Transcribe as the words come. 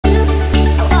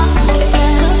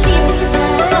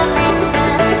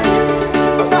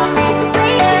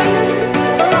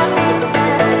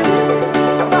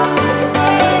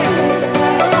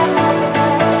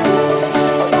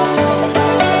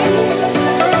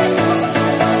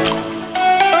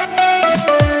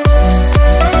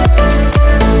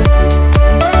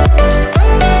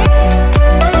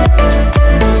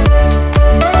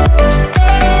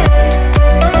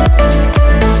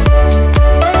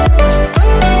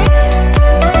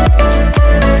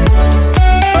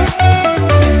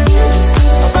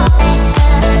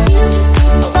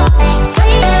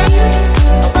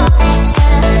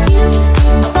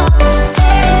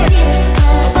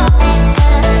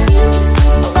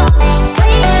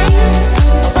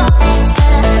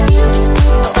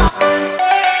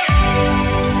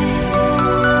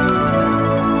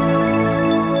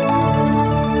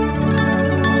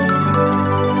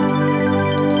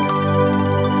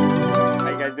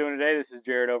doing today? This is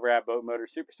Jared over at Boat Motor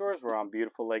Superstores. We're on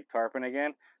beautiful Lake Tarpon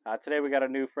again. Today we got a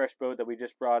new fresh boat that we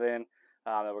just brought in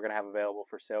that we're going to have available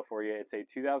for sale for you. It's a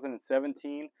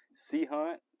 2017 Sea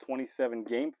Hunt 27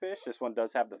 Gamefish. This one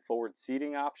does have the forward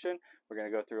seating option. We're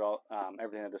going to go through all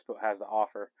everything that this boat has to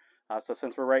offer. So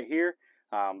since we're right here,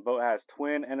 boat has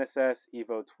twin NSS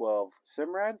Evo 12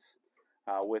 Simrads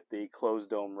with the closed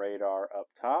dome radar up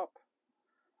top.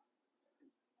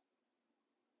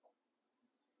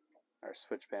 Our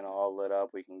switch panel all lit up.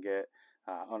 We can get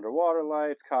underwater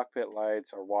lights, cockpit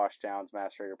lights, or washdowns,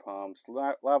 macerator pumps,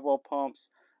 Livewell pumps,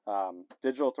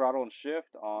 digital throttle and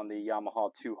shift on the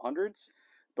Yamaha 200s.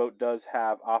 Boat does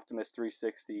have Optimus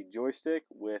 360 joystick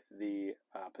with the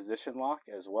position lock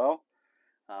as well.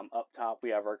 Up top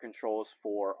we have our controls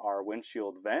for our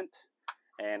windshield vent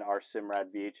and our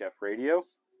Simrad VHF radio.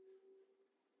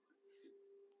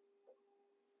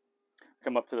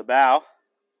 Come up to the bow.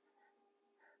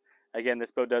 Again,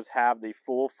 this boat does have the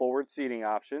full forward seating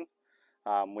option.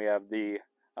 We have the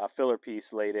filler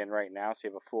piece laid in right now, so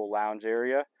you have a full lounge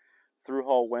area. Through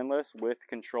hull windlass with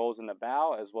controls in the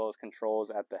bow as well as controls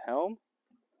at the helm.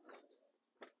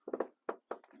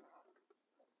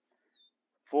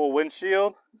 Full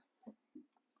windshield.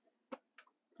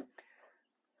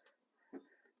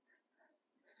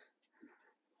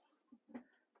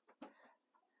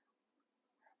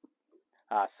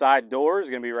 Side door is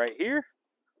going to be right here.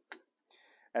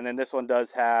 And then this one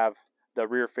does have the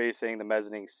rear facing, the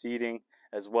mezzanine seating,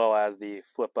 as well as the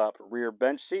flip up rear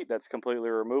bench seat that's completely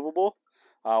removable.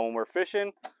 When we're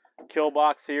fishing, kill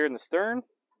box here in the stern.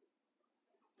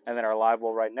 And then our live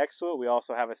well right next to it. We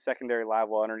also have a secondary live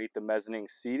well underneath the mezzanine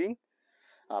seating.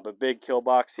 But big kill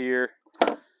box here.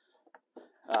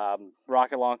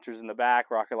 Rocket launchers in the back,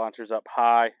 rocket launchers up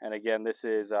high. And again, this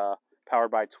is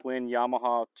powered by twin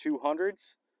Yamaha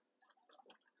 200s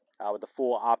with the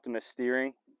full Optimus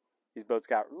steering. These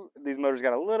motors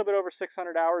got a little bit over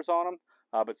 600 hours on them,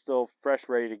 but still fresh,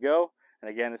 ready to go. And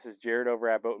again, this is Jared over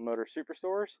at Boat Motor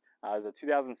Superstores. It's a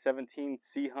 2017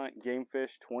 Sea Hunt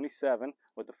Gamefish 27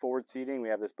 with the forward seating. We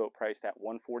have this boat priced at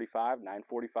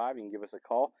 $145,945. You can give us a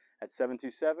call at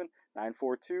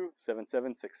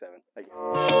 727-942-7767. Thank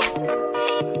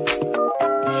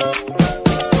you.